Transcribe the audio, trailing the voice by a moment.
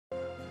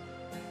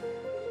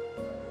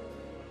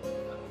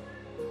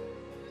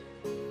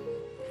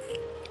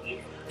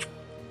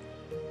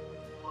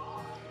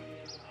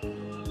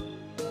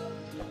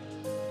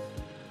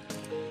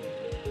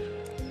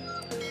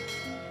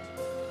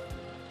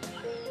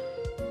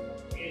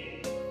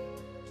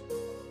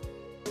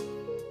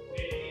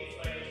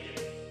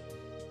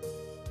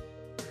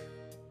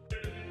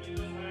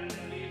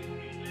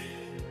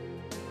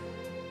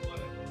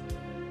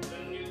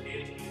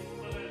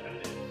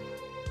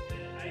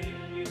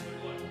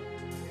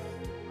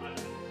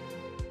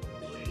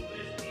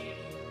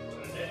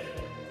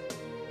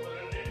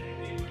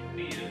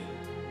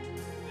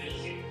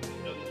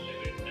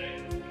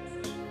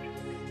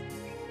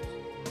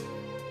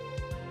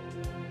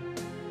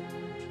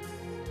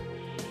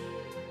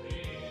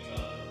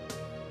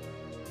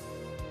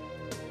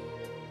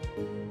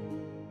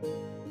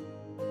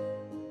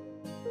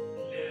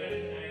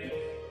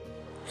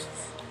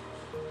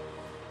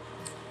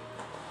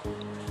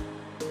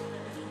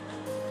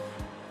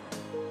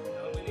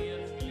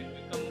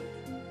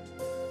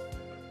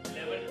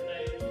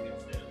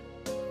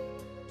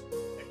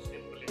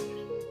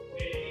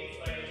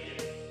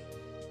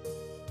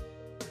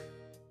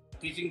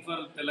teaching for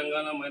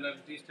Telangana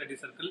Minority Study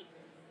Circle.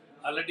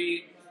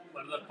 Already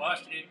for the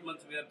past 8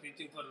 months we are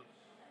teaching for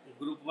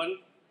Group 1,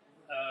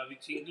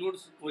 which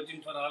includes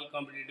coaching for all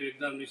competitive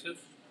examinations.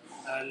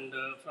 And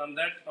from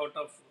that, out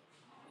of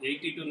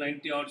 80 to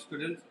 90 odd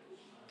students,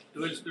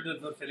 12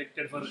 students were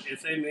selected for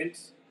SI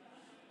mains.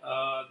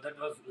 That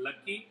was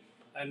lucky,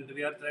 and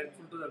we are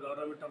thankful to the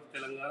government of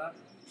Telangana.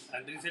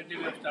 And recently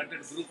we have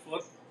started Group 4.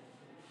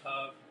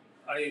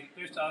 I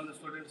request all the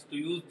students to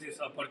use this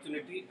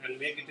opportunity and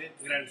make it a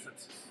grand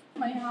success.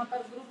 मैं यहाँ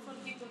पर group 4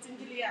 की coaching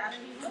के लिए आ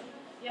रही हूँ।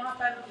 यहाँ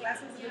पर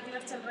क्लासेस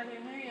रेगुलर चल रहे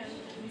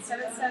हैं।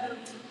 शरद सर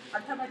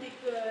अर्थमेटिक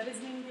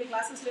रीजनिंग के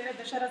क्लासेस ले रहे हैं,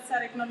 दशरथ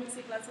सर इकोनॉमिक्स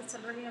की क्लासेस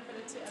चल रही हैं, फिर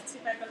अच्छी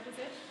फैकल्टी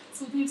से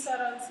Sudhir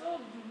sir also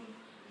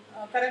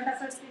current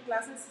affairs की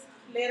क्लासेस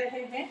ले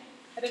रहे हैं।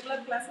 रेगुलर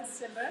क्लासेस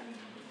चल रहे हैं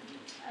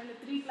एंड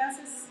 3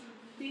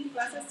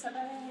 क्लासेस चल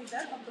रहे हैं।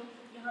 इधर हम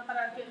लोग यहाँ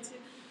पर आके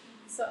अच्छे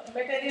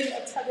मटेरियल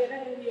अच्छा दे रहे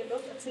हैं। ये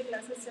लोग अच्छे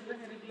क्लासेस चल रहे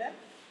हैं रेगुलर,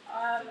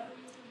 और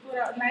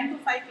पूरा 9 to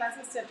 5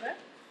 क्लासेस चल रहे हैं।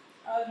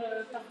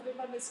 और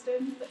तकरीबन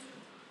स्ट्रेंथ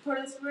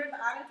थोड़े स्टूडेंट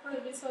आ रहे, थोड़े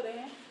मिस हो रहे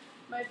हैं।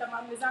 मैं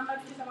तमाम निज़ामाबाद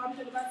की तमाम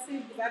तलबात से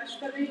गुजारिश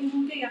कर रही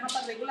हूँ कि यहाँ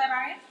पर रेगुलर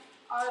आएँ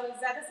और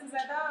ज़्यादा से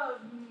ज़्यादा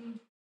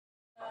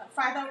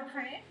फ़ायदा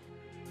उठाएँ।